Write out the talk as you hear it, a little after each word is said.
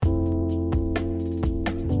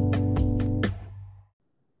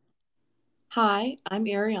Hi, I'm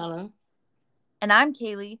Ariana, And I'm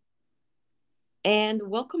Kaylee. and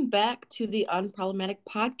welcome back to the Unproblematic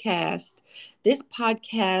Podcast. This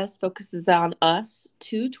podcast focuses on us,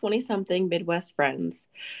 two 20 something Midwest friends.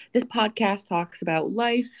 This podcast talks about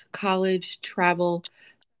life, college, travel,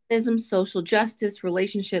 feminism, social justice,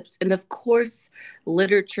 relationships, and of course,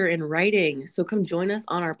 literature and writing. So come join us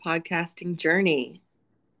on our podcasting journey.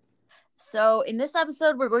 So, in this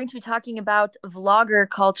episode, we're going to be talking about vlogger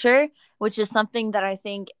culture, which is something that I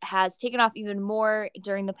think has taken off even more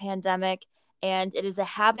during the pandemic. And it is a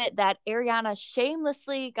habit that Ariana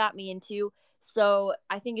shamelessly got me into. So,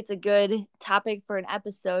 I think it's a good topic for an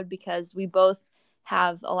episode because we both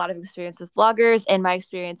have a lot of experience with vloggers, and my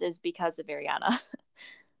experience is because of Ariana.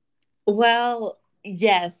 Well,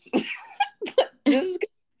 yes. this is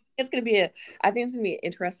it's gonna be a I think it's gonna be an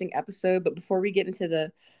interesting episode. But before we get into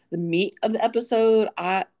the meat of the episode,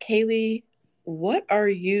 Kaylee, what are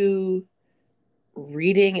you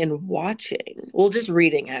reading and watching? Well, just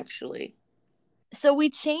reading actually. So we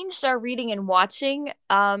changed our reading and watching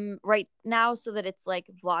right now so that it's like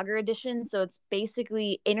vlogger edition. So it's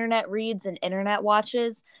basically internet reads and internet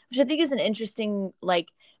watches, which I think is an interesting like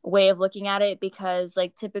way of looking at it because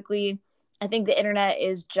like typically I think the internet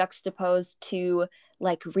is juxtaposed to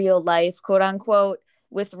like real life, quote unquote,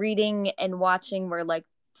 with reading and watching where like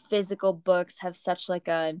physical books have such like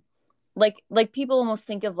a like people almost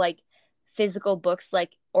think of like physical books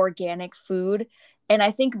like organic food, and I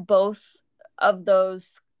think both of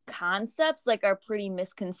those concepts like are pretty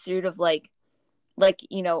misconstrued of like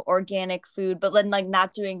organic food, but then like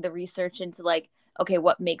not doing the research into like okay,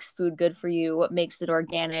 what makes food good for you, what makes it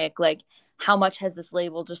organic, like how much has this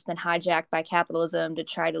label just been hijacked by capitalism to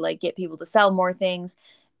try to like get people to sell more things.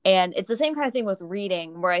 And it's the same kind of thing with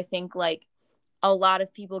reading where I think like a lot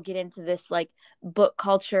of people get into this like book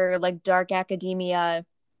culture, like dark academia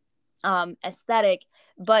aesthetic,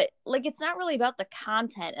 but like it's not really about the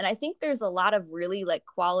content. And I think there's a lot of really like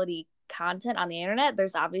quality content on the internet.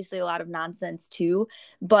 There's obviously a lot of nonsense too,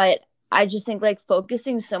 but I just think like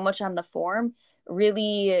focusing so much on the form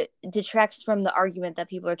really detracts from the argument that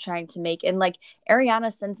people are trying to make. And like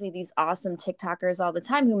Ariana sends me these awesome TikTokers all the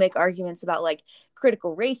time who make arguments about like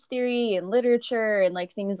critical race theory and literature and like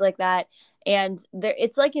things like that. And there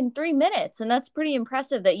it's like in 3 minutes. And that's pretty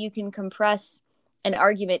impressive that you can compress an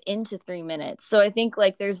argument into 3 minutes. So I think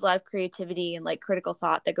like there's a lot of creativity and like critical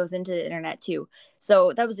thought that goes into the internet too.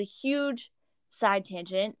 So that was a huge side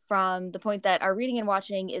tangent from the point that our reading and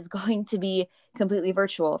watching is going to be completely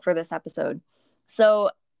virtual for this episode. So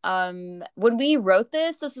when we wrote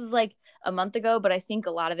this was like a month ago, but I think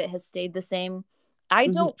a lot of it has stayed the same. I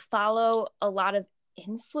Mhm. don't follow a lot of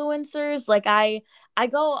influencers. Like I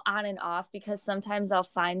go on and off because sometimes I'll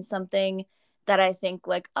find something that I think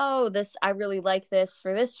like, oh, this I really like this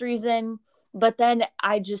for this reason. But then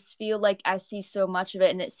I just feel like I see so much of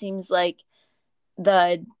it and it seems like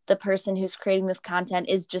the person who's creating this content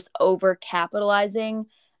is just over capitalizing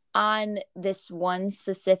on this one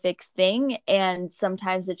specific thing, and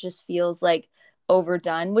sometimes it just feels like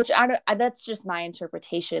overdone, which that's just my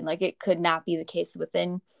interpretation. Like it could not be the case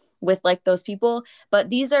with like those people, but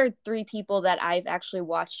these are three people that I've actually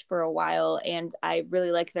watched for a while and I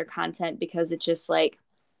really like their content because it just like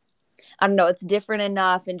I don't know, it's different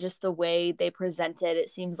enough, and just the way they present it, it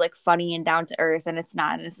seems like funny and down to earth, and it's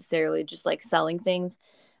not necessarily just like selling things.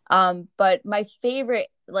 But my favorite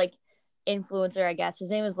like influencer, I guess,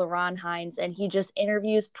 his name is LaRon Hines, and he just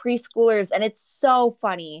interviews preschoolers, and it's so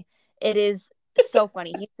funny. It is so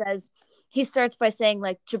funny. He starts by saying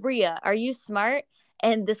like, Jabria, are you smart?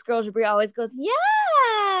 And this girl Jabria always goes,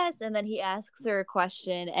 yes. And then he asks her a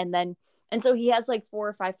question, and so he has like 4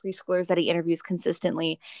 or 5 preschoolers that he interviews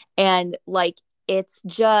consistently, and like it's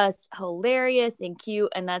just hilarious and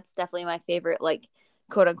cute, and that's definitely my favorite like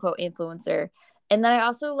quote unquote influencer. And then I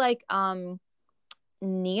also like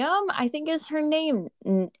Neum, I think is her name,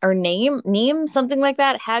 or name Neem, something like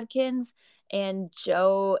that, Hadkins, and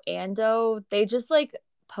Joe Ando. They just like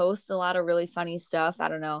post a lot of really funny stuff. I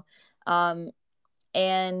don't know.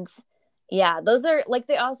 And yeah, those are like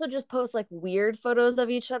they also just post like weird photos of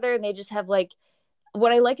each other, and they just have like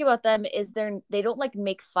what I like about them is they don't like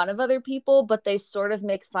make fun of other people, but they sort of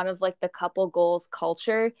make fun of like the couple goals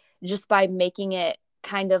culture just by making it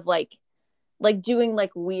kind of like doing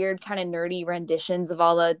like weird kind of nerdy renditions of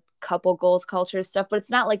all the couple goals culture stuff, but it's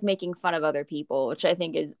not like making fun of other people, which I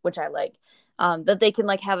think is which I like. That they can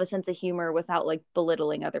like have a sense of humor without like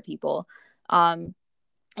belittling other people. Um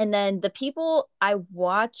and then the people I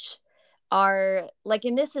watch are like,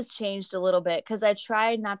 and this has changed a little bit because I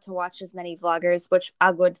tried not to watch as many vloggers, which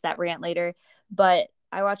I'll go into that rant later. But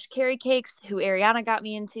I watched Carrie Cakes, who Ariana got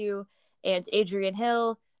me into, and Adrienne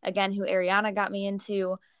Hill, again, who Ariana got me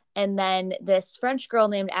into, and then this French girl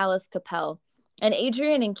named Alice Capel. And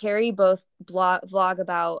Adrienne and Carrie both vlog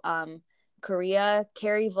about Korea.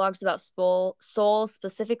 Carrie vlogs about Seoul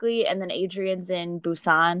specifically, and then Adrienne's in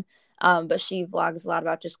Busan. But she vlogs a lot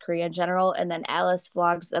about just Korea in general. And then Alice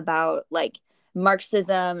vlogs about like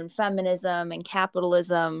Marxism and feminism and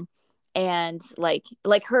capitalism. And like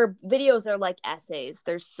her videos are like essays.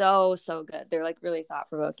 They're so good. They're like really thought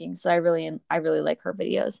provoking. So I really like her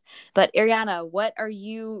videos. But Ariana, what are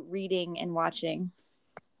you reading and watching?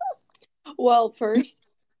 Well, first,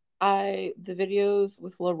 the videos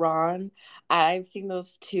with LaRon, I've seen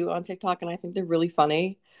those too on TikTok, and I think they're really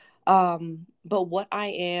funny. But what I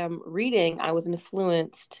am reading, I was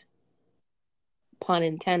influenced, pun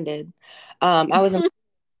intended. I was influenced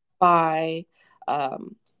by a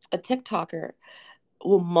TikToker,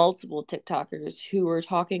 well, multiple TikTokers who were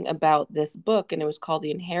talking about this book, and it was called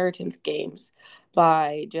The Inheritance Games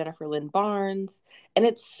by Jennifer Lynn Barnes, and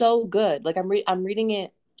it's so good. Like I'm reading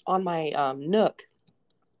it on my Nook,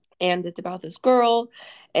 and it's about this girl,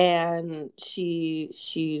 and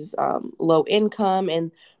she's low income,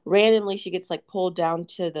 and randomly she gets like pulled down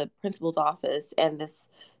to the principal's office, and this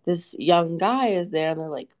young guy is there, and they're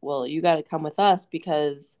like, well, you got to come with us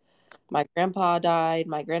because my grandpa died,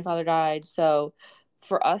 my grandfather died, so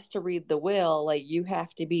for us to read the will, like, you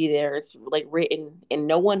have to be there. It's like written, and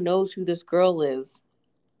no one knows who this girl is.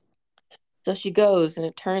 So she goes, and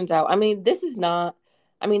it turns out, this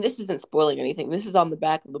isn't spoiling anything. This is on the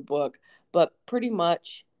back of the book, but pretty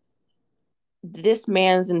much this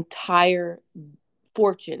man's entire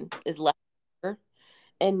fortune is left to her,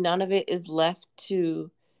 and none of it is left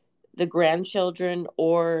to the grandchildren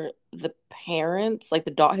or the parents, like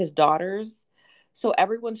his daughters. So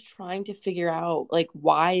everyone's trying to figure out, like,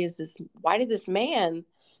 why did this man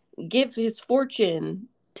give his fortune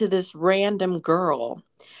to this random girl,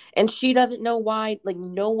 and she doesn't know why. Like,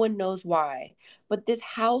 no one knows why, but this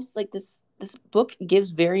house, like, this book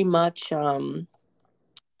gives very much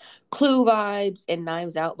Clue vibes and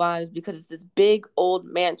Knives Out vibes, because it's this big old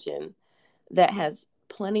mansion that has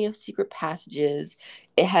plenty of secret passages.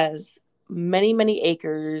 It has many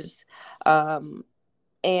acres, and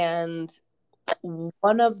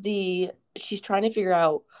she's trying to figure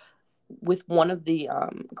out with one of the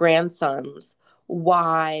grandsons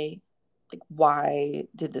why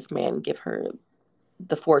did this man give her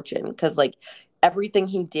the fortune, because like everything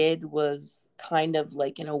he did was kind of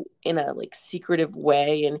like in a like secretive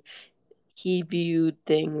way, and he viewed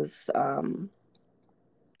things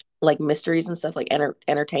like mysteries and stuff like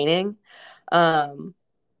entertaining, and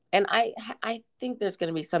I think there's going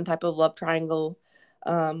to be some type of love triangle.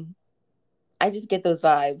 I just get those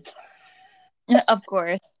vibes. Of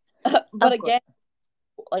course. But Of course. again,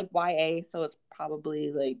 like YA, so it's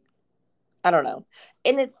probably like, I don't know.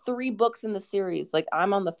 And it's 3 books in the series. Like,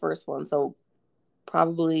 I'm on the first one, so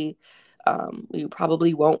probably we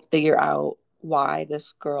probably won't figure out why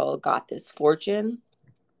this girl got this fortune.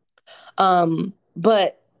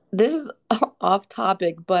 But this is off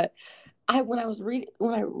topic, but when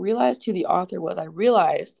I realized who the author was, I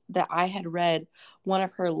realized that I had read one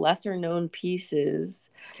of her lesser known pieces.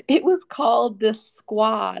 It was called The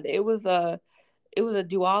Squad. It was a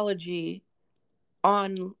duology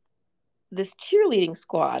on this cheerleading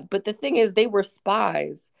squad, but the thing is, they were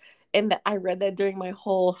spies, and that I read that during my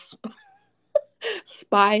whole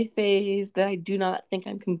spy phase that I do not think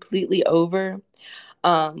I'm completely over.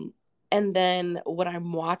 Um, and then what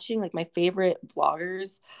I'm watching, like my favorite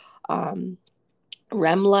vloggers, um,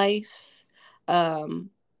 Rem Life, um,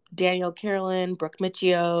 Danielle Carolyn, Brooke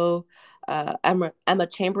Michio, Emma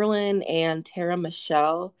Chamberlain, and Tara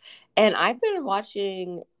Michelle. And I've been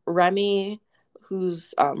watching Remy,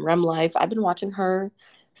 who's Rem Life. I've been watching her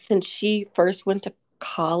since she first went to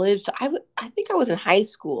college. So I think I was in high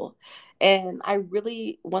school. And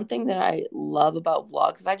one thing that I love about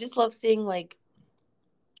vlogs is I just love seeing like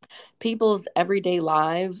people's everyday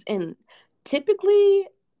lives. And typically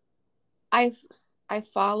I I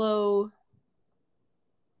follow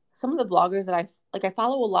some of the vloggers that I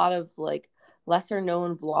follow a lot of like lesser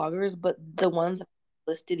known vloggers, but the ones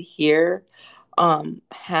listed here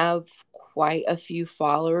have quite a few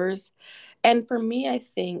followers. And for me, I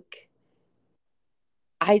think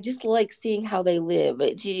I just like seeing how they live.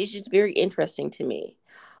 It's just very interesting to me.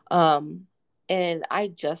 Um and I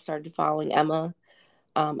just started following Emma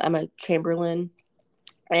Chamberlain,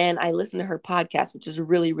 and I listen to her podcast, which is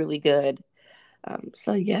really good.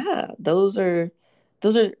 So yeah, those are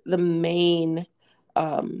the main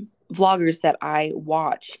vloggers that I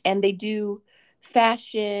watch, and they do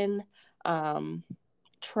fashion, um,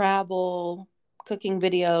 travel. cooking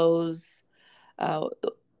videos. Uh,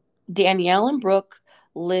 Danielle and Brooke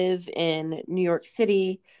live in New York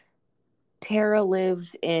City. Tara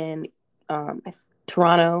lives in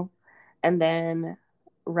Toronto, and then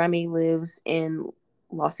Remy lives in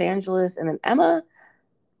Los Angeles, and then Emma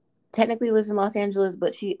technically lives in Los Angeles,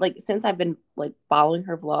 but she like since I've been like following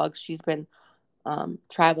her vlogs, she's been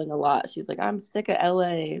traveling a lot. She's like, I'm sick of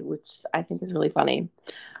LA, which I think is really funny.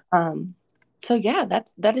 Um, so yeah,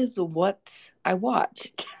 that is what I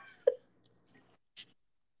watched.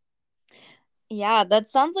 Yeah, that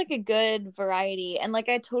sounds like a good variety. And like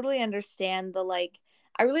I totally understand the like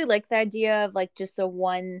I really like the idea of like just a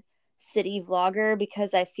one city vlogger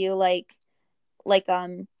because I feel like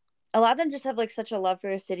a lot of them just have like such a love for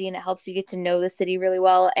the city and it helps you get to know the city really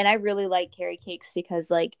well. And I really like Carrie Cakes because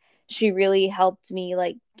like she really helped me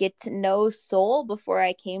like get to know Seoul before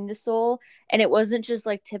I came to Seoul. And it wasn't just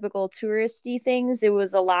like typical touristy things. It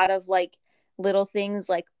was a lot of like little things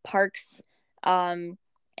like parks, um,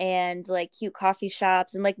 and like cute coffee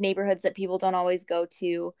shops and like neighborhoods that people don't always go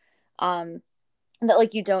to, um, that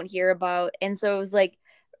like you don't hear about. And so it was like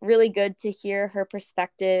really good to hear her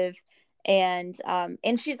perspective. And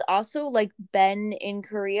she's also like been in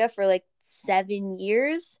Korea for like 7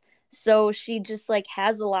 years, so she just like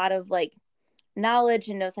has a lot of like knowledge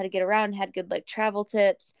and knows how to get around, had good like travel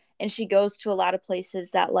tips, and she goes to a lot of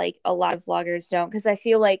places that like a lot of vloggers don't, because I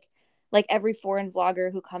feel like every foreign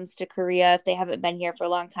vlogger who comes to Korea, if they haven't been here for a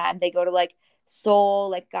long time, they go to like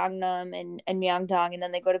Seoul, like Gangnam and Myeongdong, and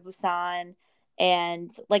then they go to Busan,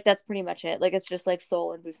 and like that's pretty much it. Like it's just like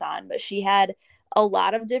Seoul and Busan. But she had a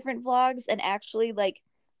lot of different vlogs, and actually like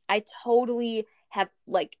I totally have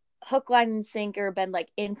like hook, line, and sinker been like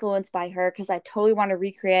influenced by her because I totally want to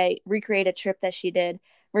recreate a trip that she did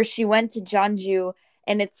where she went to Jeonju,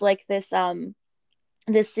 and it's like this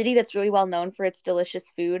city that's really well known for its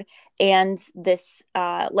delicious food, and this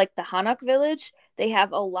like the Hanok village, they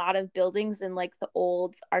have a lot of buildings in like the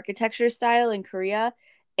old architecture style in Korea,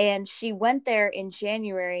 and she went there in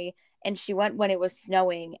January, and she went when it was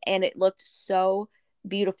snowing, and it looked so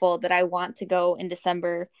beautiful that I want to go in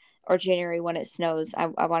December or January when it snows. I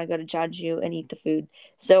want to go to Jeonju and eat the food.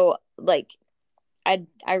 So like I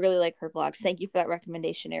really like her vlogs. Thank you for that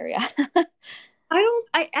recommendation, Ariana.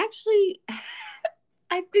 I actually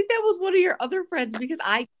I think that was one of your other friends because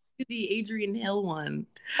I did the Adrian Hill one.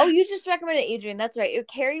 Oh, you just recommended Adrian. That's right.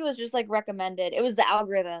 Carrie was just like recommended. It was the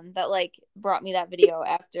algorithm that like brought me that video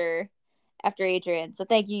after Adrian. So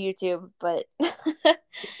thank you, YouTube. But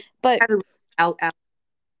but Out,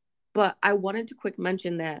 but I wanted to quick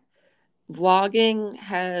mention that vlogging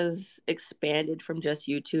has expanded from just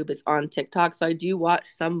YouTube. It's on TikTok. So I do watch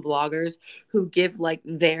some vloggers who give like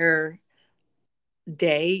their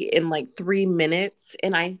day in like 3 minutes.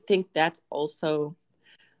 And I think that's also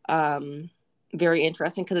um very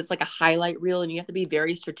interesting because it's like a highlight reel and you have to be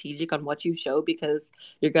very strategic on what you show because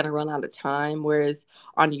you're going to run out of time. Whereas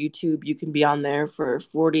on YouTube, you can be on there for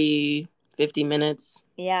 40, 50 minutes.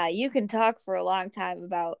 yeah, you can talk for a long time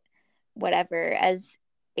about whatever, as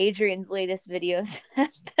Adrian's latest videos have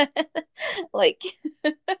been. Like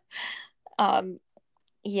um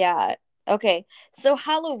yeah. Okay. So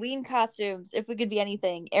Halloween costumes, if we could be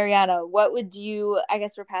anything, Ariana, what would you, I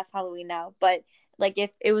guess we're past Halloween now, but like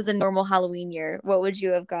if it was a normal Halloween year, what would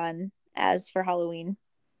you have gone as for Halloween?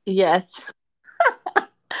 Yes.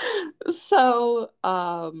 So,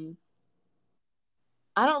 I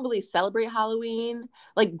don't really celebrate Halloween.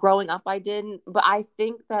 Like growing up, I didn't, but I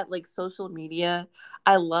think that like social media,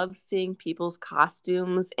 I love seeing people's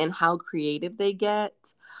costumes and how creative they get.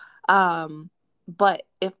 But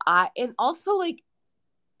if I, and also like,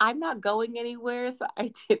 I'm not going anywhere, so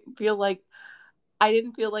I didn't feel like I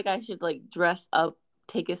should like dress up,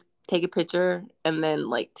 take a picture, and then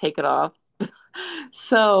like take it off.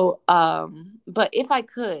 So, but if I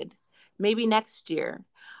could, maybe next year,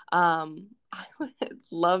 I would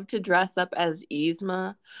love to dress up as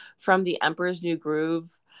Yzma from The Emperor's New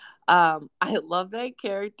Groove. I love that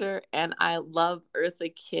character, and I love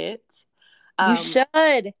Eartha Kitt. You Um,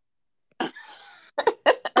 should.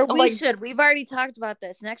 Or we like should. We've already talked about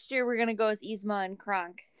this. Next year we're gonna go as Yzma and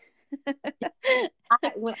Kronk.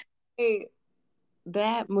 when I,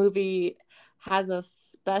 that movie has a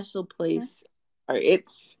special place, or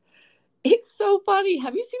it's so funny.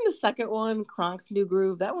 Have you seen the second one, Kronk's New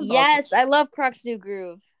Groove? That one's also, Yes, I love Kronk's New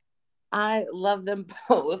Groove. I love them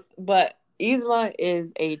both, but Yzma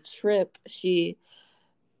is a trip. She's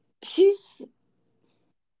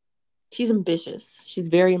she's ambitious. She's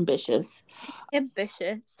very ambitious.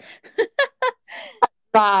 Ambitious.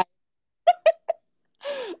 Right.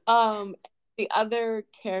 Um, The other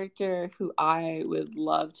character who I would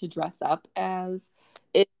love to dress up as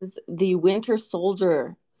is the Winter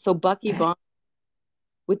Soldier. So Bucky Barnes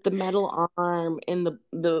with the metal arm and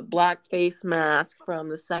the black face mask from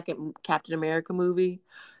the second Captain America movie.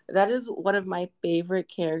 That is one of my favorite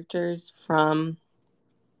characters from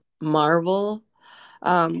Marvel.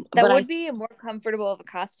 That But would I be a more comfortable of a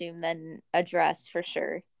costume than a dress for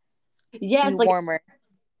sure. yes, And like warmer.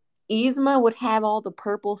 Yzma would have all the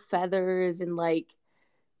purple feathers and like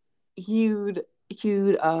you'd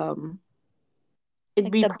it'd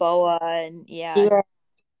Like be the boa and yeah. yeah,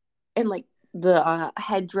 and like the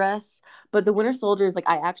headdress. But the Winter Soldier is like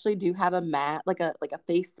I actually do have a mat like a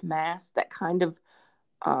face mask that kind of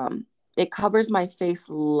it covers my face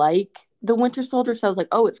like the Winter Soldier. So I was like,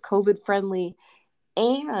 oh, it's COVID friendly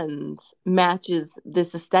and matches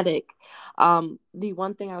this aesthetic. The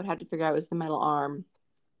one thing I would have to figure out is the metal arm.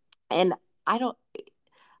 And I don't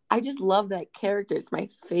I just love that character. It's my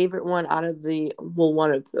favorite one out of the well,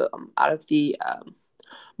 one of the out of the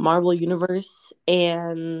Marvel universe.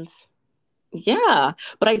 And yeah,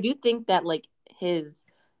 but I do think that like his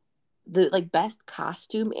the like best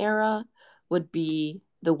costume era would be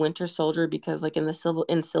the Winter Soldier because like in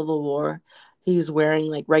Civil War, he's wearing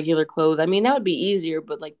like regular clothes. I mean, that would be easier,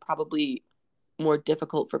 but like probably more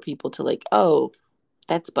difficult for people to like, oh,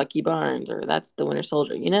 that's Bucky Barnes or that's the Winter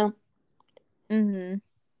Soldier, you know? Mm-hmm.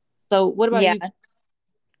 So what about Yeah. you?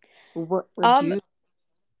 What would Um, you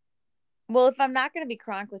well, if I'm not gonna be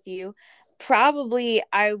cronk with you, probably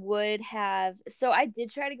I would have so I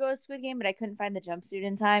did try to go with Squid Game, but I couldn't find the jumpsuit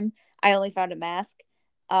in time. I only found a mask.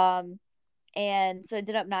 Um, and so I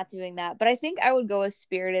ended up not doing that. But I think I would go with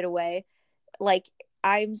Spirited Away. Like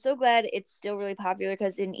I'm so glad it's still really popular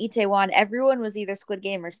because in Itaewon everyone was either Squid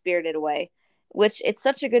Game or Spirited Away, which it's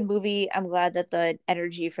such a good movie. I'm glad that the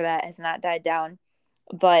energy for that has not died down.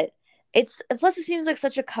 But it's plus it seems like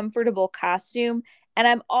such a comfortable costume, and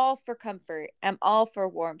I'm all for comfort. I'm all for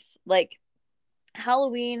warmth. Like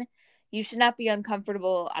Halloween, you should not be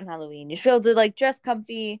uncomfortable on Halloween. You should be able to like dress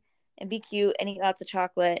comfy and be cute and eat lots of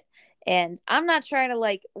chocolate. And I'm not trying to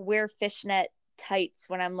like wear fishnet tights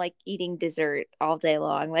when I'm like eating dessert all day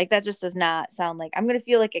long. Like that just does not sound like I'm gonna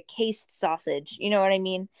feel like a cased sausage. You know what I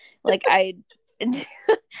mean? Like I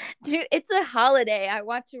dude, it's a holiday. I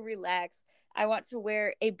want to relax. I want to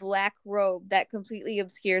wear a black robe that completely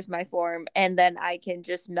obscures my form and then I can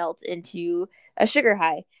just melt into a sugar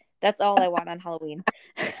high. That's all I want on Halloween.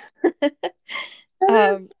 that um,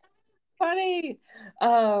 is funny.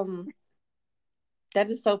 Um that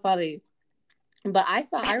is so funny. But I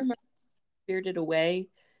remember Spirited Away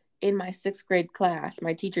in my sixth grade class.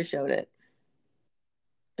 My teacher showed it.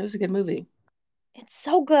 It was a good movie. it's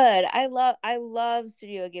so good. I love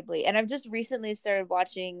Studio Ghibli, and I've just recently started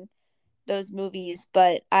watching those movies.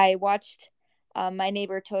 But I watched My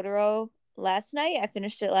Neighbor Totoro last night. I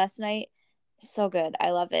finished it last night. So good.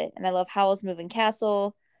 I love it, and I love Howl's Moving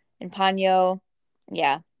Castle and Ponyo.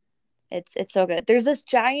 Yeah, it's so good. There's this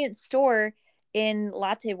giant store in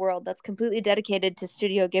Latte World that's completely dedicated to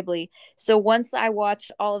Studio Ghibli. So once I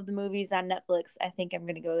watch all of the movies on Netflix, I think I'm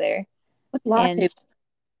gonna go there. What's And latte?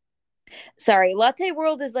 sorry, Latte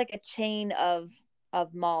World is like a chain of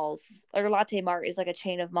malls, or Latte Mart is like a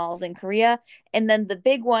chain of malls in Korea. And then the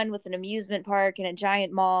big one with an amusement park and a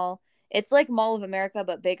giant mall, it's like Mall of America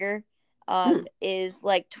but bigger, Hmm. is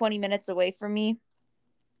like 20 minutes away from me.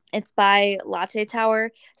 It's by Latte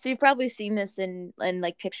Tower. So you've probably seen this in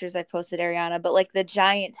like pictures I posted, Ariana, but like the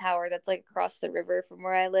giant tower that's like across the river from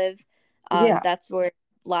where I live, Yeah. that's where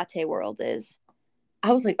Latte World is.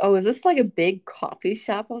 I was like, oh, is this like a big coffee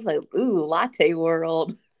shop? I was like, ooh, Latte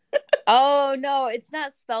World. Oh no, it's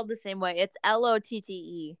not spelled the same way. It's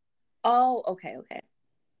Lotte. Oh, okay, okay.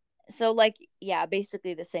 So like yeah,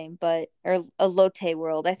 basically the same, but or a Lotte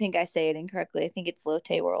World. I think I say it incorrectly. I think it's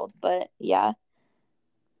Lotte World, but yeah.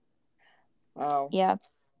 Wow. Yeah.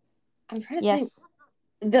 I'm trying to think. Yes.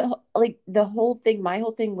 The whole thing, my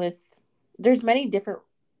whole thing with there's many different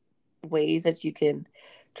ways that you can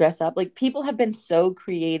dress up. Like people have been so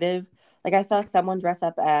creative. Like I saw someone dress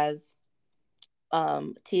up as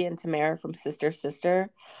Tia and Tamara from Sister Sister.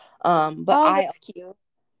 But Oh, I that's cute.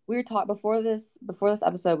 we were taught before this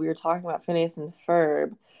episode we were talking about Phineas and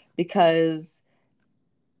Ferb because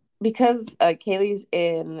Kaylee's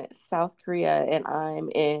in South Korea and I'm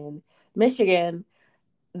in Michigan.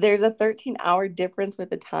 There's a 13-hour difference with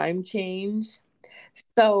the time change.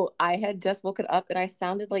 So I had just woken up and I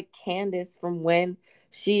sounded like Candace from when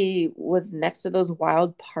she was next to those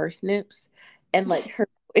wild parsnips and like her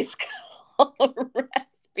voice got all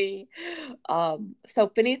raspy. So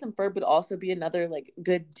Phineas and Ferb would also be another like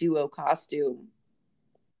good duo costume.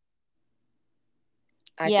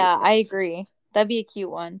 I think. Yeah, I agree. That'd be a cute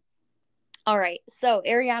one. All right. So,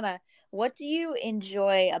 Ariana, what do you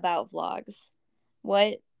enjoy about vlogs?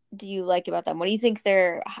 What do you like about them? What do you think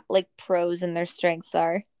their like pros and their strengths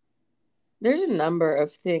are? There's a number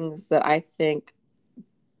of things that I think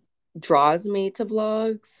draws me to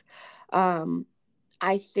vlogs. Um,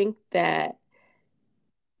 I think that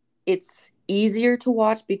it's easier to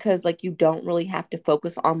watch because like you don't really have to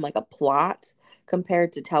focus on like a plot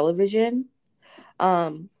compared to television.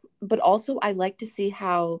 Um, but also I like to see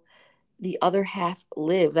how the other half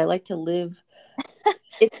lives. I like to live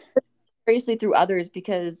it seriously through others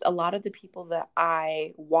because a lot of the people that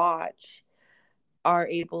I watch are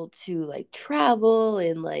able to like travel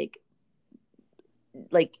and like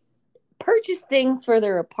purchase things for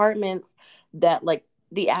their apartments that like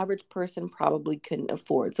the average person probably couldn't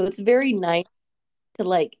afford. So it's very nice to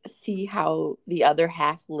like see how the other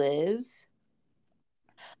half lives.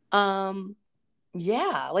 Um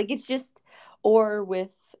yeah, like it's just or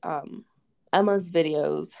with Emma's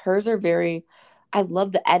videos, hers are very I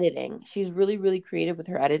love the editing. She's really really creative with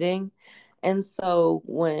her editing. And so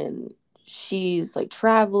when she's like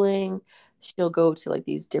traveling, she'll go to like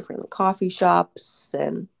these different coffee shops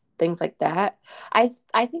and things like that. I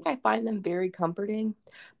think I find them very comforting,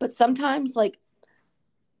 but sometimes like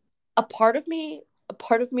a part of me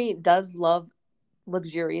does love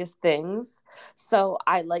luxurious things. So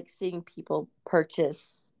I like seeing people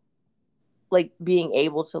purchase, like being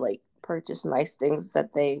able to like purchase nice things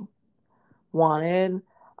that they wanted.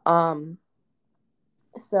 Um,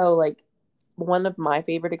 so like one of my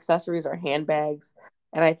favorite accessories are handbags.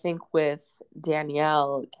 And I think with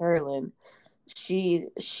Danielle Carolyn, she's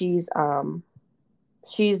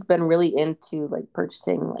been really into like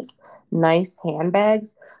purchasing like nice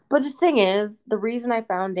handbags. But the thing is, the reason I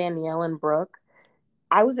found Danielle and Brooke,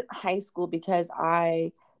 I was in high school because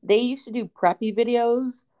I they used to do preppy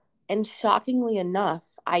videos, and shockingly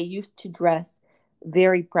enough, I used to dress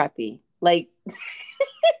very preppy. Like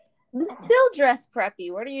Still dress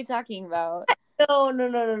preppy. What are you talking about?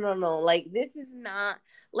 no. Like this is not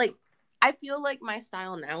like I feel like my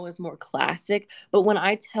style now is more classic, but when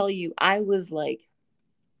I tell you I was like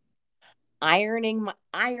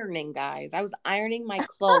ironing guys. I was ironing my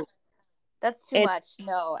clothes That's too and much.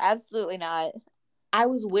 No, absolutely not. I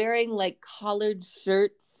was wearing like collared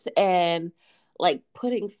shirts and like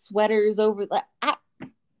putting sweaters over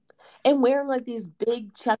and wearing like these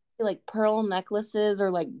big chunky like pearl necklaces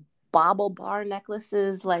or like bauble bar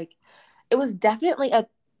necklaces. Like it was definitely a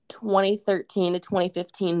 2013 to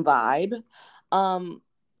 2015 vibe. Um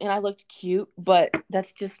and I looked cute, but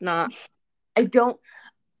that's just not I don't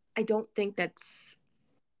I don't think that's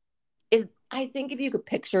is I think if you could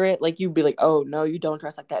picture it, like you'd be like, oh no, you don't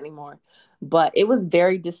dress like that anymore. But it was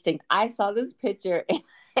very distinct. I saw this picture and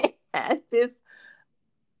had this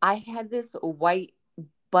I had this white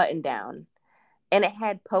button down and it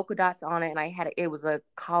had polka dots on it and it was a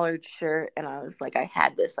collared shirt and I was like I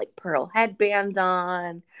had this like pearl headband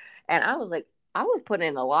on and I was like I was putting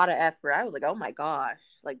in a lot of effort. I was like, oh my gosh,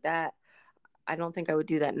 like that. I don't think I would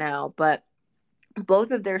do that now, but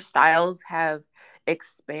both of their styles have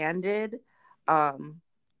expanded um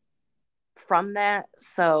from that.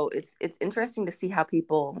 So it's interesting to see how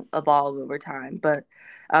people evolve over time. But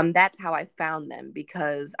that's how I found them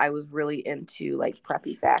because I was really into like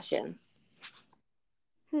preppy fashion.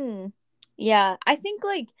 Hmm. Yeah, I think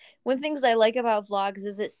like one things I like about vlogs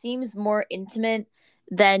is it seems more intimate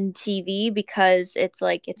than TV because it's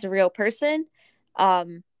like it's a real person.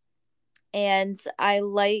 Um, and I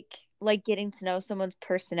like getting to know someone's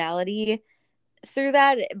personality through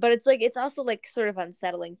that, but it's like it's also like sort of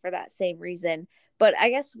unsettling for that same reason. But I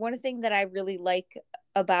guess one thing that I really like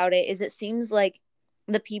about it is it seems like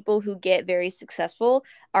the people who get very successful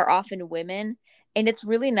are often women, and it's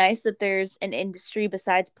really nice that there's an industry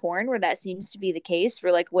besides porn where that seems to be the case,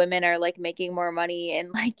 where like women are like making more money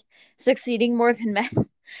and like succeeding more than men.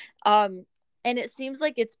 um and it seems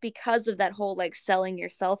like it's because of that whole like selling your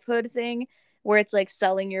selfhood thing, where it's like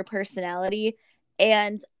selling your personality.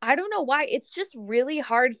 And I don't know why, it's just really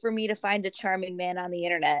hard for me to find a charming man on the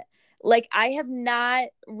internet. Like I have not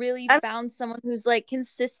really I'm, found someone who's like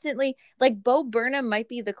consistently like Bo Burnham might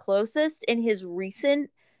be the closest in his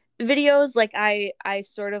recent videos. Like I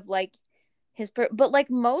sort of like but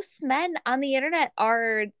like most men on the internet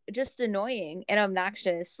are just annoying and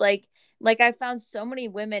obnoxious. Like I found so many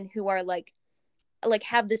women who are like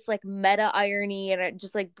have this like meta irony and are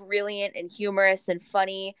just like brilliant and humorous and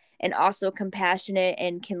funny and also compassionate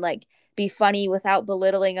and can like be funny without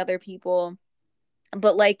belittling other people.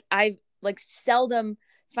 But like I like seldom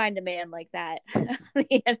find a man like that on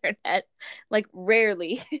the internet, like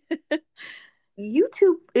rarely.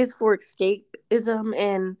 YouTube is for escapism,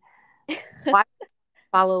 and why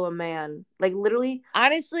follow a man? Like literally,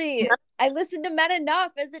 Honestly, I listen to men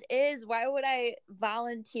enough as it is. Why would I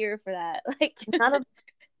volunteer for that? Like, none of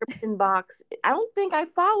the description box. I don't think I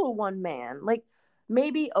follow one man. Like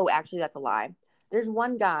maybe. Oh, actually, that's a lie. There's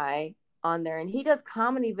one guy on there, and he does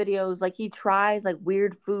comedy videos. Like he tries like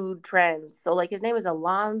weird food trends. So like his name is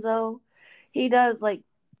Alonzo. He does like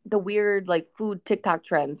the weird like food TikTok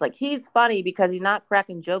trends. Like he's funny because he's not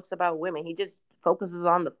cracking jokes about women. He just focuses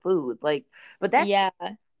on the food. Like, but that's yeah,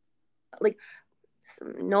 like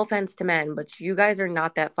no offense to men, but you guys are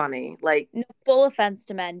not that funny. Like, no, full offense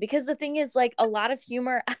to men, because the thing is, like, a lot of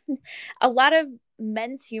humor, a lot of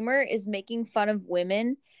men's humor is making fun of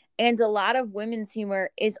women, and a lot of women's humor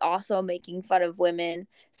is also making fun of women.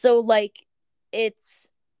 So, like, it's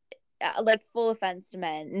like full offense to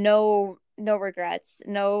men. No, no regrets,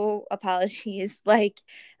 no apologies. Like,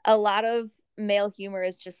 a lot of male humor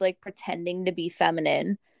is just like pretending to be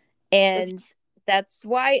feminine, if and that's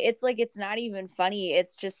why it's like it's not even funny.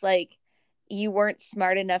 It's just like you weren't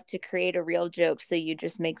smart enough to create a real joke, so you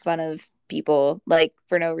just make fun of people like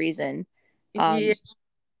for no reason. yeah, um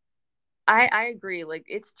I agree. Like,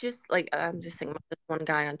 it's just like I'm just thinking about this one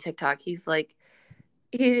guy on TikTok. He's like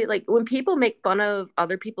he like when people make fun of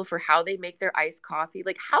other people for how they make their iced coffee.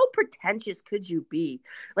 Like, how pretentious could you be?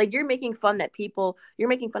 Like, you're making fun of people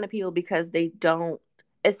because they don't.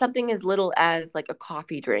 It's something as little as like a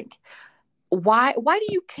coffee drink. Why do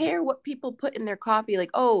you care what people put in their coffee?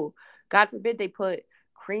 Like, oh, God forbid they put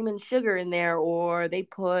cream and sugar in there, or they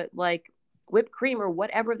put like whipped cream or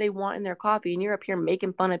whatever they want in their coffee, and you're up here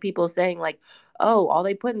making fun of people saying like, oh, all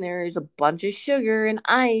they put in there is a bunch of sugar and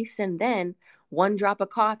ice and then one drop of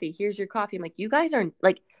coffee. Here's your coffee. I'm like, you guys are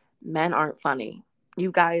like, men aren't funny.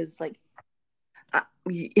 You guys like uh,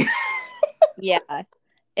 yeah,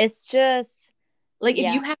 it's just, like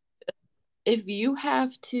yeah, if you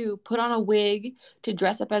have to put on a wig to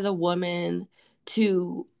dress up as a woman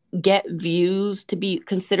to get views to be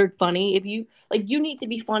considered funny, if you like you need to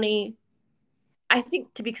be funny. I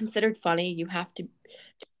think to be considered funny, you have to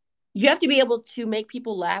be able to make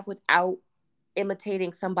people laugh without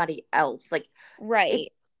imitating somebody else. Like it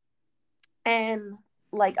right. and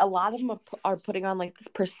like a lot of them are putting on like this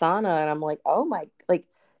persona, and I'm like, "Oh my, like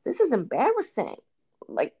this is embarrassing."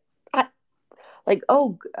 Like I, like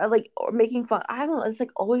like or making fun. I don't know, it's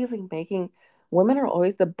like always like making women are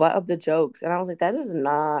always the butt of the jokes, and I was like,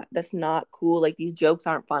 that's not cool. Like these jokes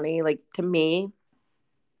aren't funny, like to me.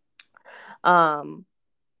 um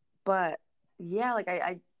but yeah, like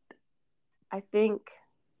I think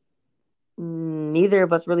neither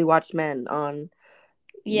of us really watch men on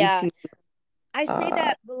Yeah, YouTube. I say uh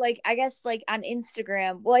that, but like I guess like on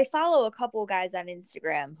Instagram, well, I follow a couple guys on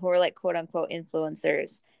Instagram who are like quote unquote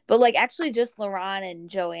influencers, but like actually just Laron and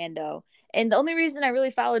Joe Ando. And the only reason I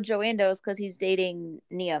really follow Joe Ando is because he's dating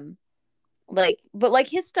Niam. Like, but like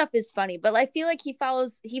his stuff is funny, but I feel like he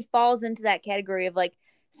falls into that category of like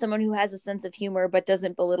someone who has a sense of humor but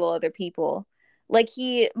doesn't belittle other people. Like,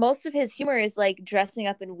 he most of his humor is like dressing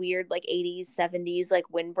up in weird like 80s 70s like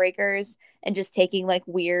windbreakers and just taking like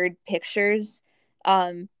weird pictures,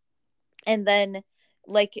 um and then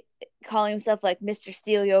like calling himself like Mr.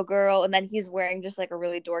 Steal Yo Girl, and then he's wearing just like a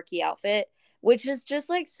really dorky outfit, which is just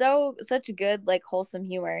like such good like wholesome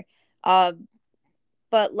humor. um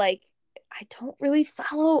but like I don't really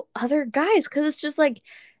follow other guys because it's just like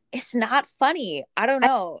it's not funny. I don't I,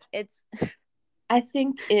 know. It's I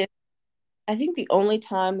think if I think the only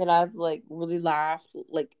time that I've like really laughed,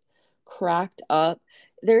 like cracked up,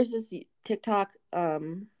 there's this TikTok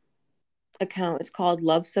account. It's called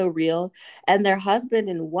Love So Real, and their husband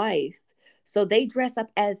and wife. So they dress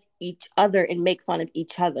up as each other and make fun of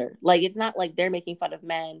each other. Like it's not like they're making fun of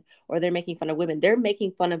men or they're making fun of women. They're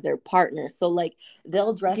making fun of their partners. So like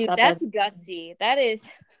they'll dress dude, up as that's gutsy. That is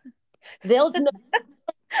they'll no,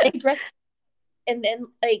 they dress and then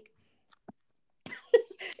like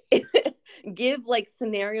give like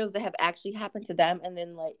scenarios that have actually happened to them, and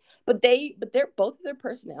then like but they're both of their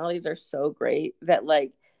personalities are so great that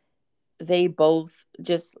like they both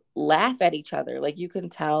just laugh at each other. Like you can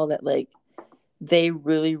tell that like they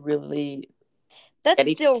really that's at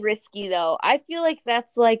each. still risky though. I feel like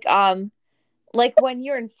that's like when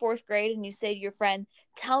you're in fourth grade and you say to your friend,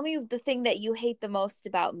 tell me the thing that you hate the most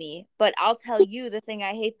about me, but I'll tell you the thing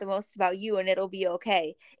I hate the most about you and it'll be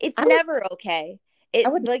okay. It's I would never okay. I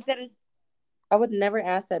It would like that is I would never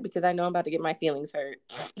ask that because I know I'm about to get my feelings hurt.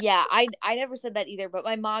 Yeah, I never said that either, but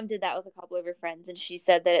my mom did that with a couple of her friends and she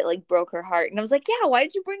said that it like broke her heart. And I was like, "Yeah, why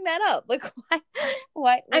did you bring that up? Like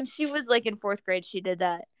why I when she was like in fourth grade she did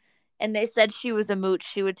that." and they said she was a mooch,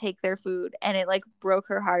 she would take their food, and it like broke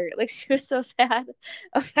her heart. Like she was so sad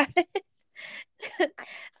about it.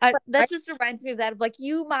 I, That just reminds me of that, of like,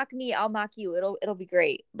 you mock me, I'll mock you. It'll be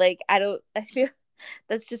great. Like I feel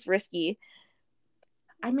that's just risky.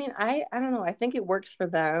 I mean, I don't know. I think it works for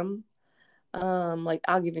them. Like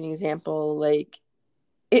I'll give you an example. Like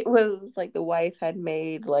it was like the wife had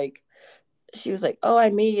made like she was like, "Oh, I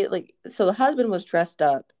made it." Like so the husband was dressed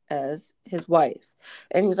up as his wife.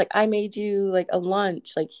 And he's like, "I made you like a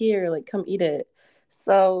lunch. Like here, like come eat it."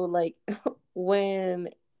 So like when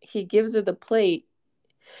he gives her the plate,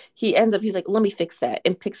 he's like, "Let me fix that."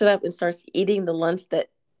 And picks it up and starts eating the lunch that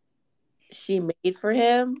she made for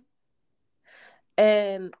him.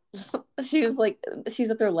 And she was like,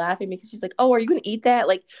 she's up there laughing because she's like, "Oh, are you gonna eat that?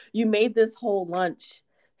 Like, you made this whole lunch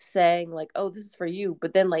saying like, oh, this is for you,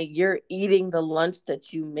 but then like you're eating the lunch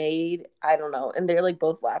that you made." I don't know, and they're like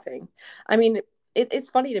both laughing. I mean, it's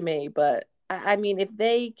funny to me, but I mean, if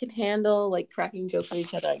they can handle like cracking jokes at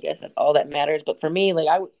each other, I guess that's all that matters. But for me, like,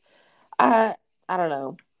 I, I don't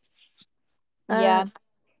know. Uh, Yeah.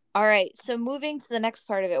 All right. So moving to the next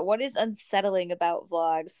part of it, what is unsettling about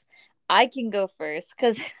vlogs? I can go first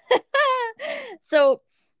because so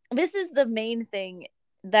this is the main thing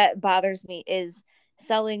that bothers me is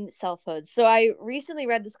selling selfhood. So I recently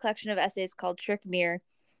read this collection of essays called Trick Mirror,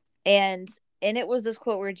 and in it was this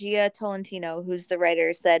quote where Gia Tolentino, who's the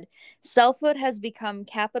writer, said, "Selfhood has become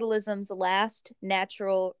capitalism's last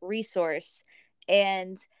natural resource."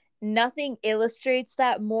 And nothing illustrates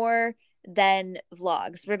that more than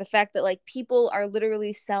vlogs, where the fact that like people are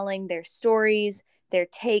literally selling their stories, their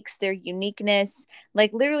takes, their uniqueness,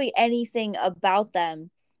 like literally anything about them.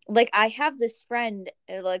 Like I have this friend,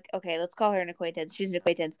 like, okay, let's call her an acquaintance. She's an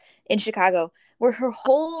acquaintance in Chicago, where her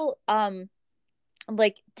whole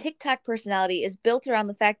like TikTok personality is built around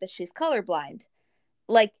the fact that she's colorblind.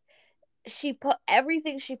 Like she put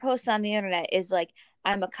everything she posts on the internet is like,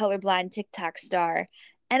 I'm a colorblind TikTok star.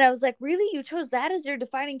 And I was like, really? You chose that as your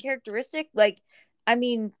defining characteristic? Like, I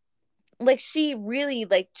mean, like she really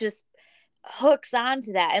like just hooks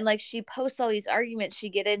onto that, and like she posts all these arguments she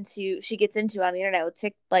gets into on the internet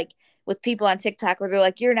with like with people on TikTok where they're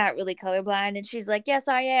like, you're not really colorblind, and she's like, yes,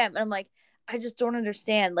 I am. And I'm like, I just don't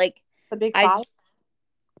understand. Like a big I follow. just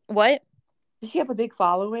what? Does she have a big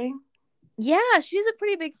following? Yeah, she's a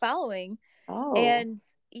pretty big following. Oh, And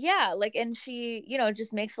yeah, like, and she,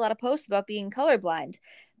 just makes a lot of posts about being colorblind.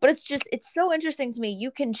 But it's so interesting to me. You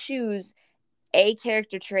can choose a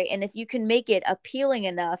character trait, and if you can make it appealing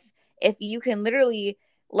enough, if you can literally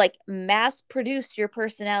like mass produce your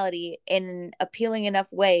personality in an appealing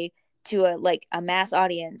enough way to a mass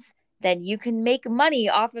audience, then you can make money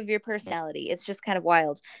off of your personality. It's just kind of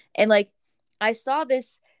wild. And like I saw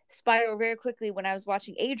this spiral very quickly when I was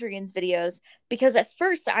watching Adrienne's videos, because at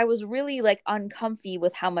first I was really like uncomfy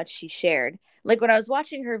with how much she shared. Like when I was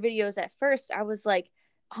watching her videos at first, I was like,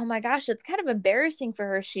 oh my gosh, it's kind of embarrassing for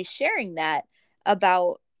her. She's sharing that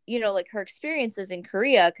about, like her experiences in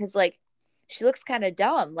Korea, because like she looks kind of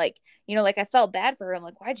dumb. Like, like I felt bad for her. I'm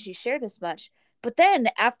like, why did she share this much? But then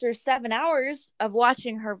after 7 hours of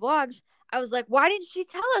watching her vlogs, I was like, why didn't she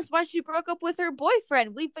tell us why she broke up with her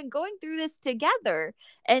boyfriend? We've been going through this together,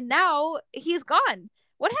 and now he's gone.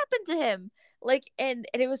 What happened to him? Like, and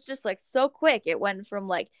it was just like so quick. It went from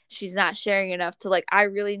like she's not sharing enough to like, I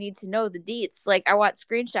really need to know the deets. Like I want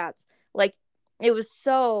screenshots. Like it was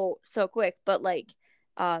so quick. But like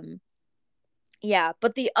yeah,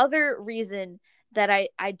 but the other reason that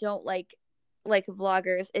I don't like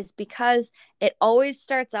vloggers is because it always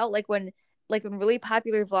starts out like when really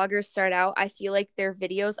popular vloggers start out, I feel like their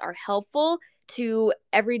videos are helpful to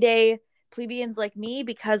everyday plebeians like me,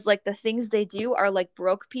 because like the things they do are like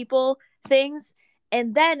broke people things.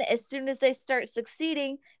 And then as soon as they start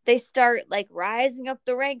succeeding, they start like rising up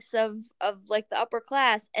the ranks of like the upper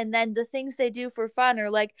class, and then the things they do for fun are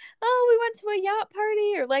like, oh, we went to a yacht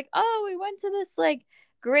party, or like, oh, we went to this like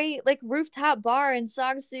great like rooftop bar in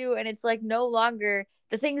Songsu, and it's like no longer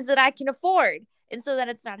the things that I can afford. And so then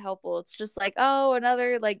it's not helpful. It's just like, oh,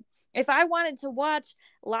 another like, if I wanted to watch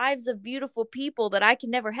lives of beautiful people that I can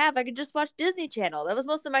never have, I could just watch Disney Channel. That was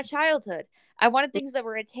most of my childhood. I wanted things that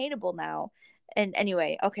were attainable now. And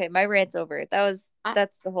anyway, okay, my rant's over. I,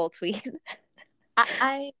 That's the whole tweet.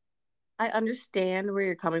 I I understand where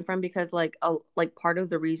you're coming from because like part of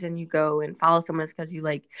the reason you go and follow someone is because you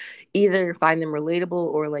like either find them relatable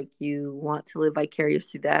or like you want to live vicarious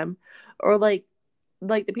through them, or like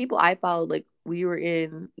the people I followed, like we were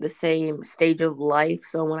in the same stage of life.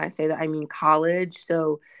 So when I say that, I mean college.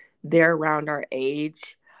 So they're around our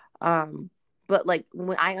age. Um, but like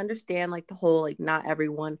when I understand like the whole like not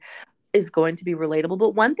everyone. is going to be relatable.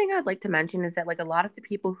 But one thing I'd like to mention is that like a lot of the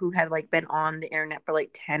people who have like been on the internet for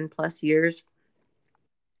like 10 plus years,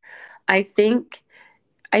 I think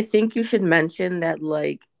I think you should mention that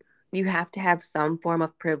like you have to have some form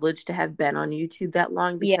of privilege to have been on YouTube that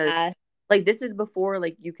long, because Yeah. like this is before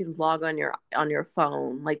like you can vlog on your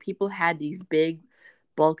phone. Like people had these big,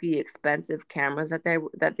 bulky, expensive cameras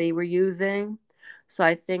that they were using. So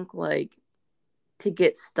I think like to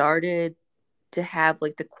get started, to have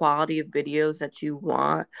like the quality of videos that you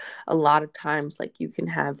want, a lot of times like you can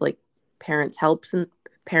have like parents helps and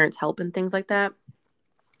parents help and things like that.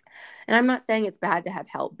 And I'm not saying it's bad to have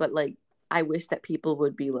help, but like I wish that people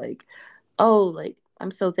would be like, oh, like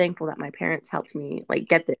I'm so thankful that my parents helped me like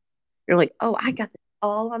get this. You're like, oh, I got this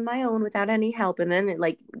all on my own without any help. And then it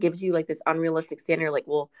like gives you like this unrealistic standard, like,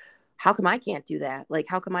 well, how come I can't do that? Like,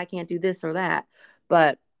 how come I can't do this or that?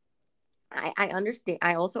 But I understand.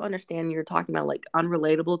 I also understand you're talking about like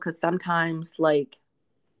unrelatable, because sometimes like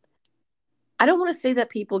I don't want to say that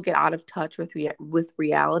people get out of touch with with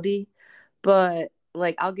reality, but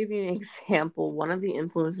like I'll give you an example. One of the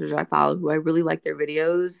influencers I follow, who I really like their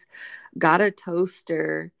videos, got a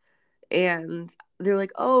toaster, and they're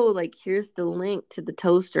like, "Oh, like here's the link to the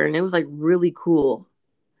toaster," and it was like really cool.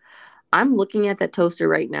 I'm looking at that toaster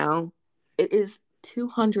right now. It is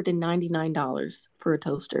 $299 for a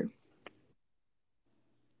toaster.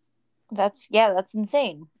 That's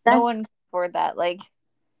insane. No That's one can afford that. Like,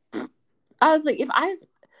 I was like, if I was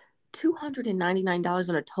 $299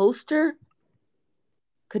 on a toaster,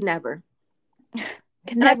 could never.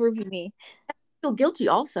 can And I never be me. feel guilty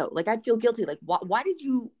also. Like I'd feel guilty. Like why did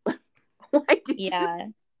you why did you Yeah.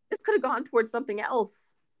 this could have gone towards something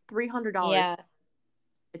else. $300 Yeah.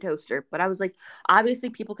 a toaster. But I was like, obviously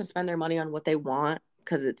people can spend their money on what they want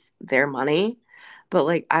because it's their money. But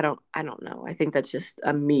like I don't know. I think that's just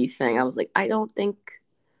a me thing. I was like, I don't think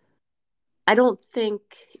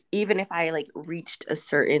even if I like reached a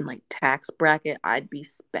certain like tax bracket, I'd be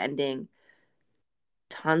spending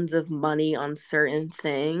tons of money on certain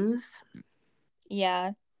things.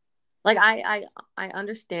 Yeah. Like I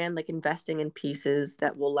understand like investing in pieces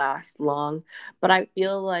that will last long, but I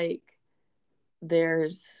feel like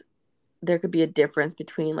there's there could be a difference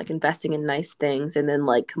between like investing in nice things and then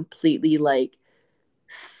like completely like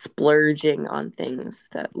splurging on things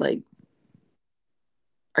that like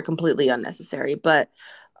are completely unnecessary. But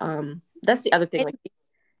that's the other thing. And, Like we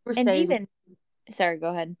were and saying even, sorry, go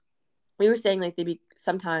ahead. we were saying like they be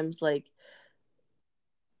sometimes like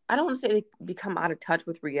I don't want to say they become out of touch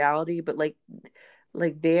with reality, but like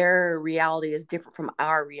their reality is different from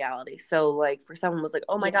our reality. So like for someone was like,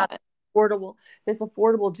 oh my Yeah. god, affordable this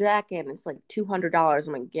affordable jacket, and it's like $200.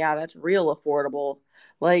 I'm like, yeah, that's real affordable.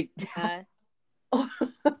 Like, Yeah.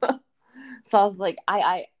 so I was like,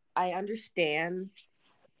 I understand.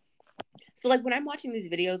 So like when I'm watching these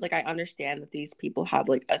videos, like I understand that these people have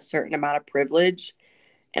like a certain amount of privilege,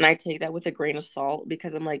 and I take that with a grain of salt,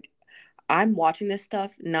 because I'm like, I'm watching this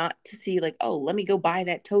stuff not to see like, oh, let me go buy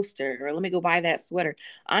that toaster or let me go buy that sweater.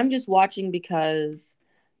 I'm just watching because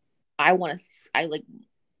I like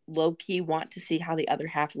low key want to see how the other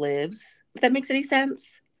half lives. If that makes any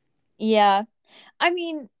sense. Yeah. I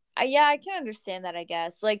mean, yeah, I can understand that, I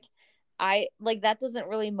guess. Like, I like that doesn't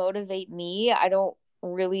really motivate me. I don't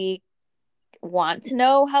really want to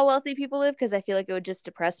know how wealthy people live because I feel like it would just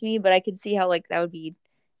depress me, but I could see how like that would be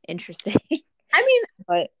interesting. I mean,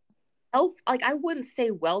 But health, like I wouldn't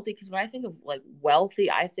say wealthy, because when I think of like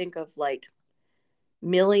wealthy, I think of like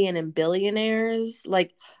million and billionaires.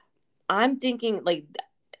 Like I'm thinking like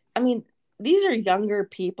I mean, these are younger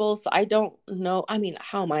people, so I don't know. I mean,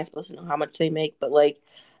 how am I supposed to know how much they make? But like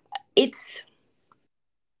it's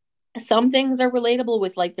some things are relatable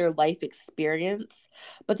with like their life experience,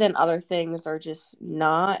 but then other things are just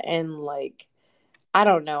not. And like I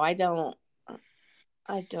don't know. I don't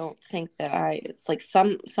think that it's like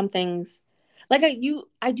some things like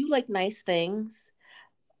I do like nice things,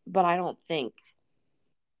 but I don't think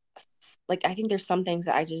like I think there's some things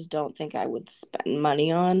that I just don't think I would spend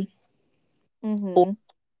money on or mm-hmm.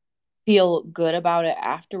 feel good about it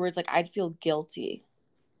afterwards. Like I'd feel guilty.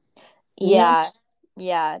 You know? Yeah.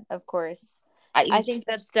 Yeah, of course. I I think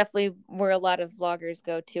that's definitely where a lot of vloggers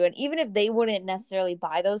go to. And even if they wouldn't necessarily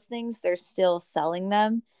buy those things, they're still selling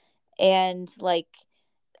them. And like,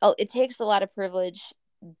 oh, it takes a lot of privilege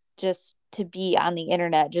just to be on the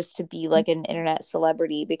internet, just to be like an internet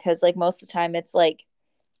celebrity, because like most of the time it's like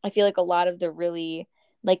I feel like a lot of the really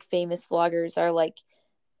like famous vloggers are like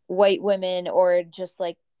white women or just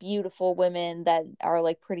like beautiful women that are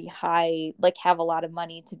like pretty high, like have a lot of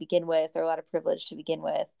money to begin with or a lot of privilege to begin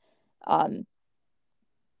with. Um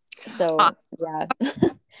I, so yeah.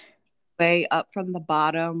 way up from the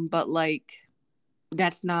bottom, but like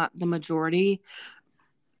that's not the majority.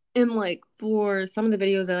 And like for some of the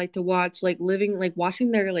videos I like to watch, like living, like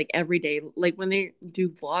watching their like everyday, like when they do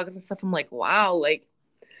vlogs and stuff, I'm like, wow, like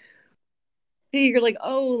you're like,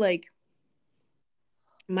 oh, like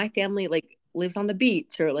my family like lives on the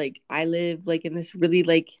beach, or like I live like in this really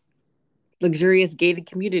like luxurious gated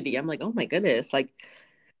community. I'm like, oh my goodness, like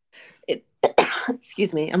it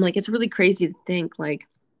excuse me. I'm like, it's really crazy to think like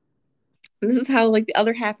this is how like the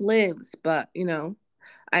other half lives, but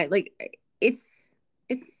I like it's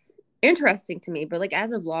interesting to me, but like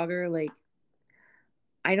as a vlogger, like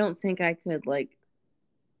I don't think I could like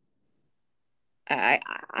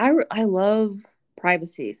I love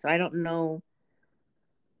privacy, so I don't know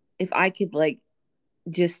if I could like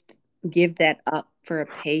just give that up for a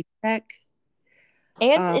paycheck.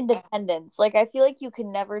 And Um, independence. Like I feel like you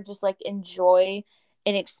can never just like enjoy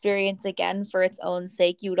an experience again for its own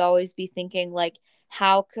sake. You would always be thinking like,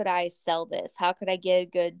 how could I sell this? How could I get a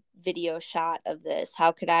good video shot of this?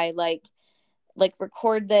 How could I like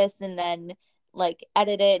record this and then like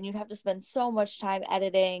edit it? And you'd have to spend so much time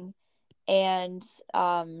editing. And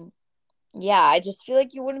yeah, I just feel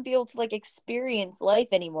like you wouldn't be able to like experience life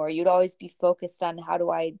anymore. You'd always be focused on how do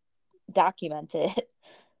I document it.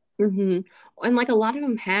 hmm And like a lot of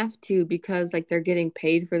them have to because like they're getting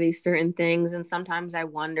paid for these certain things, and sometimes I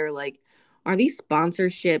wonder like, are these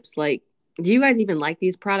sponsorships like? Do you guys even like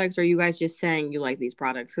these products, or are you guys just saying you like these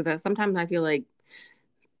products? Because sometimes I feel like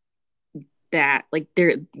that like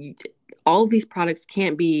they're all of these products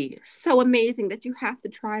can't be so amazing that you have to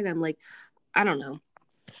try them. Like I don't know,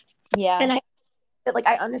 Yeah. and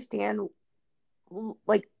I understand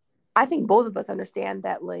like I think both of us understand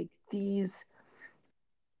that like these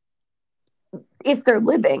it's their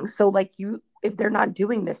living. So like you if they're not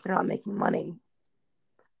doing this, they're not making money.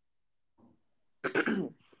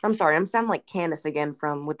 I'm sorry, I'm sounding like Candace again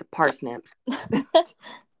from with the parsnips.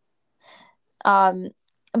 um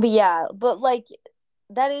but yeah, but like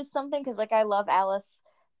that is something because like I love Alice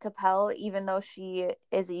Capel, even though she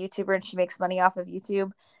is a YouTuber and she makes money off of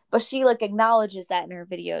YouTube, but she like acknowledges that in her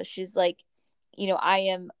videos. She's like, I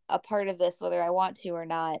am a part of this whether I want to or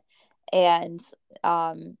not. And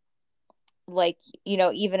um like,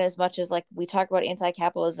 even as much as like we talk about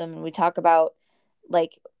anti-capitalism and we talk about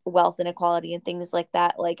like wealth inequality and things like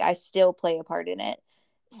that, like I still play a part in it.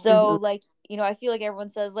 So Mm-hmm. like, I feel like everyone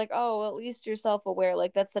says like, oh, well, at least you're self-aware.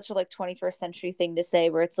 Like that's such a like 21st century thing to say,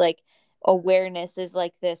 where it's like awareness is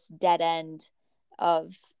like this dead end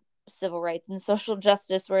of civil rights and social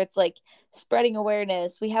justice, where it's like spreading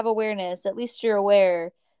awareness, we have awareness, at least you're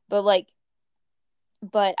aware. But like,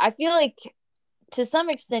 but I feel like to some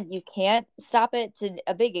extent you can't stop it. To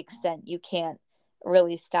a big extent you can't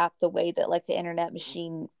really stop the way that like the internet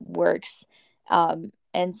machine works.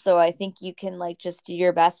 And so I think you can like just do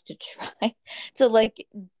your best to try to like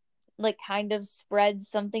kind of spread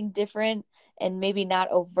something different and maybe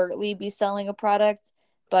not overtly be selling a product.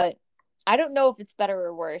 But I don't know if it's better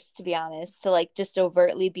or worse, to be honest, to like just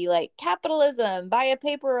overtly be like capitalism, buy a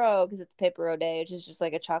paper o because it's paper o day, which is just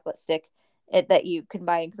like a chocolate stick that you can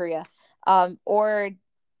buy in Korea.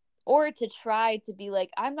 Or to try to be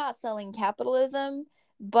like, I'm not selling capitalism,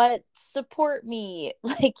 but support me.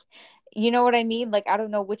 Like, you know what I mean? Like, I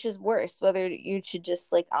don't know which is worse, whether you should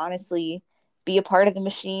just like honestly be a part of the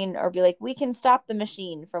machine or be like, we can stop the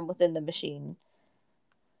machine from within the machine.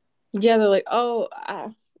 Yeah, they're like, oh,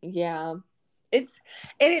 yeah. It's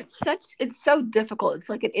and it's so difficult. It's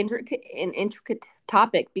like an intricate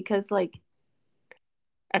topic because like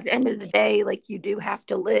at the end of the day, like you do have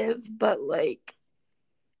to live, but like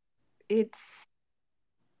it's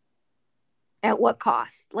at what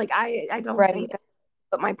cost? Like I don't Right. think that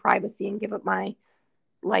I put my privacy and give up my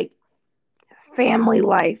like family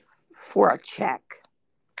life for a check.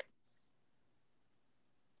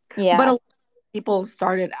 But a Yeah. lot of people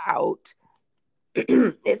started out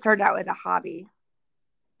it started out as a hobby.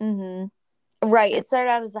 Mm-hmm. Right. It started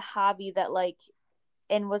out as a hobby that like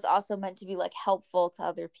and was also meant to be like helpful to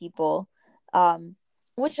other people. Um,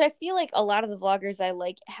 which I feel like a lot of the vloggers I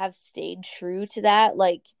like have stayed true to that.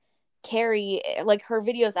 Like Carrie, like her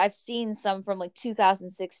videos, I've seen some from like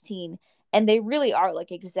 2016, and they really are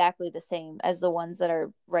like exactly the same as the ones that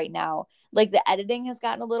are right now. Like the editing has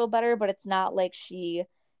gotten a little better, but it's not like she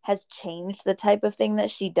has changed the type of thing that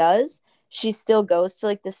she does. She still goes to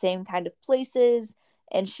like the same kind of places,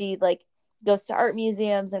 and she like goes to art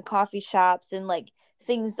museums and coffee shops and like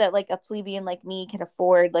things that like a plebeian like me can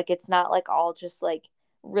afford. Like it's not like all just like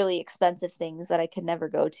really expensive things that I could never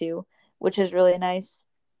go to, which is really nice.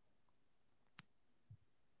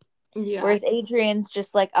 Yeah. Whereas Adrian's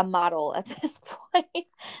just like a model at this point,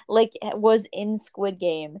 like was in Squid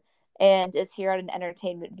Game and is here on an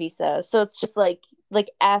entertainment visa. So it's just like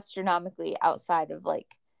astronomically outside of like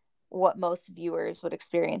what most viewers would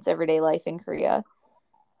experience everyday life in Korea.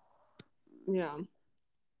 Yeah.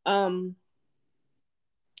 Um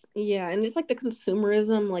yeah, and it's like the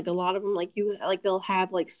consumerism, like a lot of them like you like they'll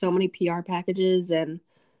have like so many PR packages and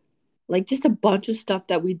like just a bunch of stuff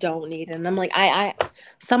that we don't need. And I'm like I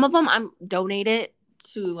some of them I'm donated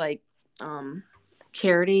to like um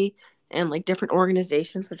charity and like different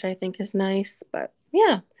organizations, which I think is nice. But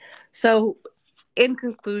yeah. So in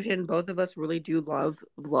conclusion, both of us really do love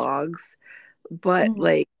vlogs, but Mhm.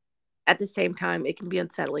 like at the same time it can be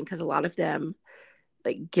unsettling because a lot of them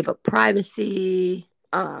like give up privacy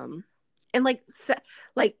and like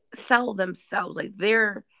sell themselves like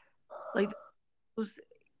they're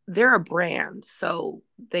a brand, so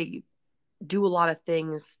they do a lot of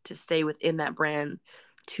things to stay within that brand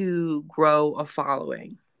to grow a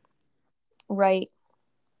following. Right.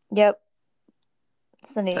 Yep.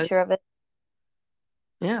 It's the So nature of it.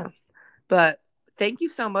 yeah, but thank you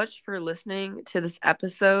so much for listening to this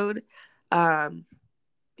episode. um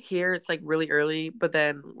Here it's like really early, but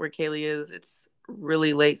then where Kaylee is, it's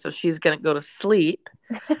really late, so she's gonna go to sleep.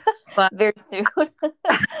 But Very soon.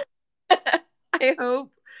 I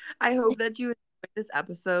hope I hope that you enjoyed this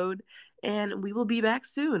episode, and we will be back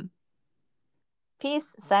soon.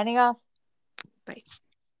 Peace. Signing off. Bye.